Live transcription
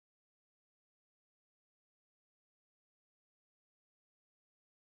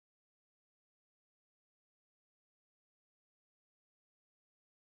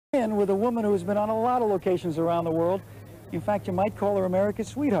In with a woman who's been on a lot of locations around the world. In fact, you might call her America's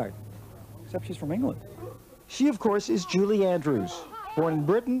sweetheart, except she's from England. She, of course, is Julie Andrews, born in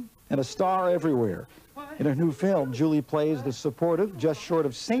Britain and a star everywhere. In her new film, Julie plays the supportive, just short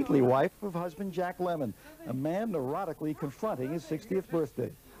of saintly wife of husband Jack Lemmon, a man neurotically confronting his 60th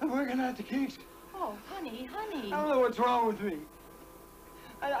birthday. I'm working out the kinks. Oh, honey, honey. I don't know what's wrong with me.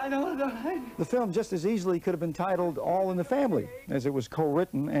 I don't know. The film just as easily could have been titled All in the Family, as it was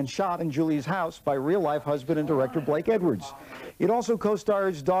co-written and shot in Julie's house by real-life husband and director Blake Edwards. It also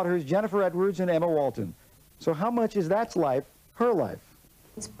co-stars daughters Jennifer Edwards and Emma Walton. So how much is that life her life?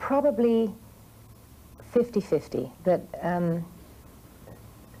 It's probably 50-50 that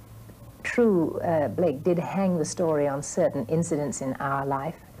Blake did hang the story on certain incidents in our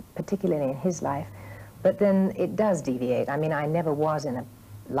life, particularly in his life, but then it does deviate. I mean, I never was in a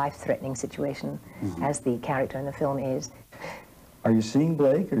life-threatening situation as the character in the film is. Are you seeing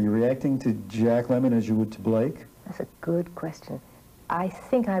Blake? Are you reacting to Jack Lemmon as you would to Blake? That's a good question. I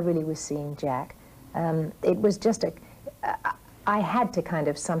think I really was seeing Jack. It was just I had to kind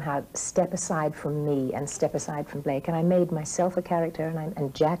of somehow step aside from me and step aside from Blake, and I made myself a character,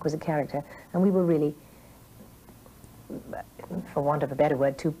 and Jack was a character, and we were really, for want of a better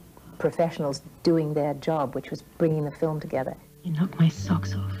word, two professionals doing their job, which was bringing the film together. You knocked my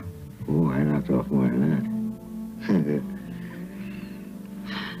socks off. Oh, I knocked off more than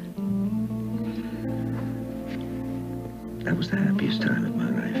that. That was the happiest time of my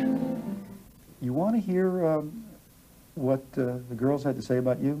life. You want to hear what the girls had to say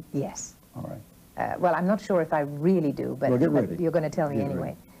about you? Yes. All right. Well, I'm not sure if I really do, but, Well, get ready. but you're going to tell me Get anyway.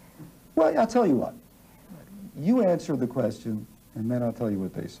 ready. Well, I'll tell you what. You answer the question, and then I'll tell you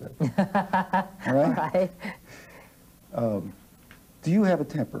what they said. All right? All right. Do you have a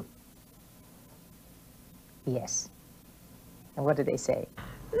temper? Yes. And what did they say?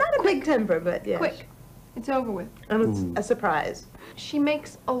 Not a big temper, but yes. Quick. It's over with. And it's a surprise. She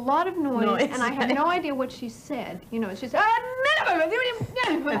makes a lot of noise, and I have no idea what she said. You know, it's just...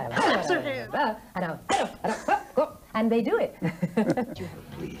 And they do it.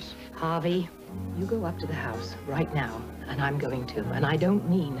 Please. Harvey, you go up to the house right now, and I'm going to. And I don't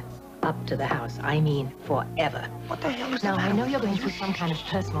mean up to the house. I mean forever. What the hell is Now, the I matter know with you're going you? through some kind of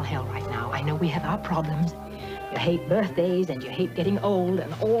personal hell right now. I know we have our problems. You hate birthdays, and you hate getting old,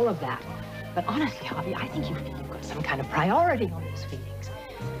 and all of that. But honestly, Harvey, I think you feel you've got some kind of priority on those feelings.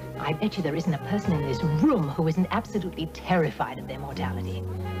 I bet you there isn't a person in this room who isn't absolutely terrified of their mortality.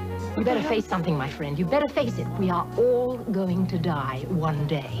 You better face something, my friend. You better face it. We are all going to die one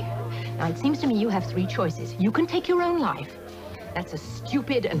day. Now, it seems to me you have three choices. You can take your own life. That's a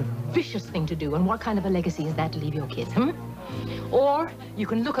stupid and vicious thing to do. And what kind of a legacy is that to leave your kids, Or you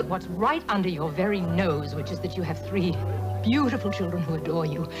can look at what's right under your very nose, which is that you have three beautiful children who adore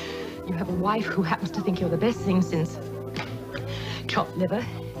you. You have a wife who happens to think you're the best thing since chopped liver.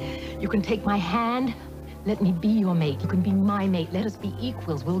 You can take my hand. Let me be your mate. You can be my mate. Let us be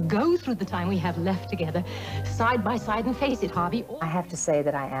equals. We'll go through the time we have left together, side by side, and face it, Harvey. I have to say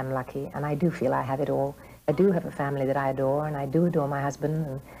that I am lucky, and I do feel I have it all. I do have a family that I adore, and I do adore my husband,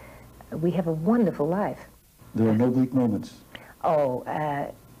 and we have a wonderful life. There are no bleak moments. Oh,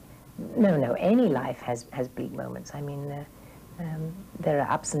 no. Any life has bleak moments. I mean, there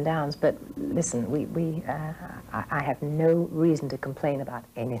are ups and downs, but listen, I have no reason to complain about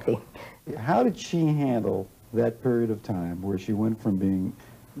anything. How did she handle that period of time where she went from being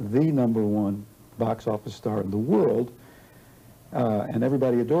the #1 box office star in the world, and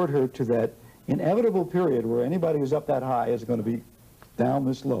everybody adored her, to that inevitable period where anybody who's up that high is going to be down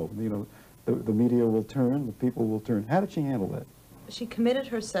this low? You know, the media will turn, the people will turn. How did she handle that? She committed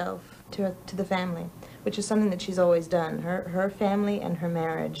herself to the family, which is something that she's always done. Her family and her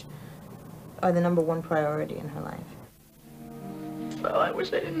marriage are the #1 priority in her life. Well, I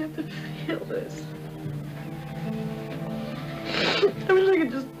wish I didn't have to feel this. I wish I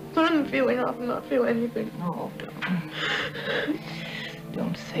could just turn the feeling off and not feel anything. Oh,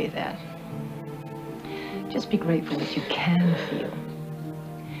 don't say that. Just be grateful that you can feel.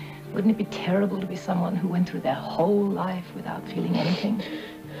 Wouldn't it be terrible to be someone who went through their whole life without feeling anything?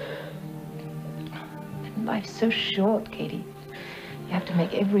 And life's so short, Katie. You have to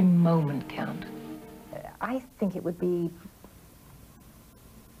make every moment count. I think it would be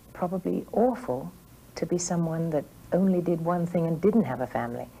probably awful to be someone that only did one thing and didn't have a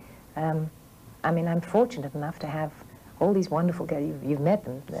family. I mean, I'm fortunate enough to have all these wonderful kids. You've met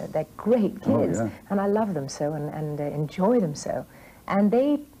them. They're great kids. Oh, yeah. And I love them so and enjoy them so. And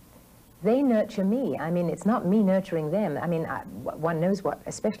they nurture me. I mean, it's not me nurturing them. I mean, one knows what,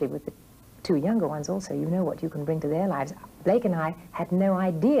 especially with the two younger ones also, you know what you can bring to their lives. Blake and I had no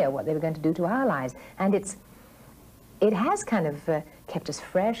idea what they were going to do to our lives. And it has kind of kept us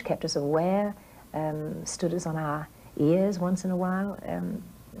fresh, kept us aware, stood us on our ears once in a while.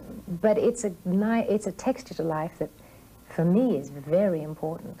 But it's a texture to life that, for me, is very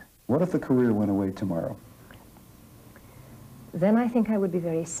important. What if the career went away tomorrow? Then I think I would be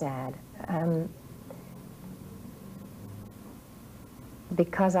very sad.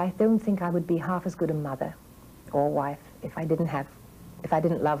 Because I don't think I would be half as good a mother or wife if I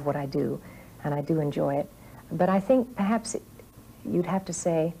didn't love what I do, and I do enjoy it. But I think perhaps you'd have to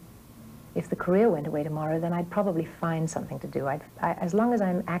say, if the career went away tomorrow, then I'd probably find something to do. As long as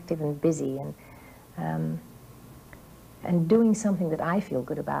I'm active and busy and doing something that I feel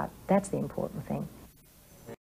good about, that's the important thing.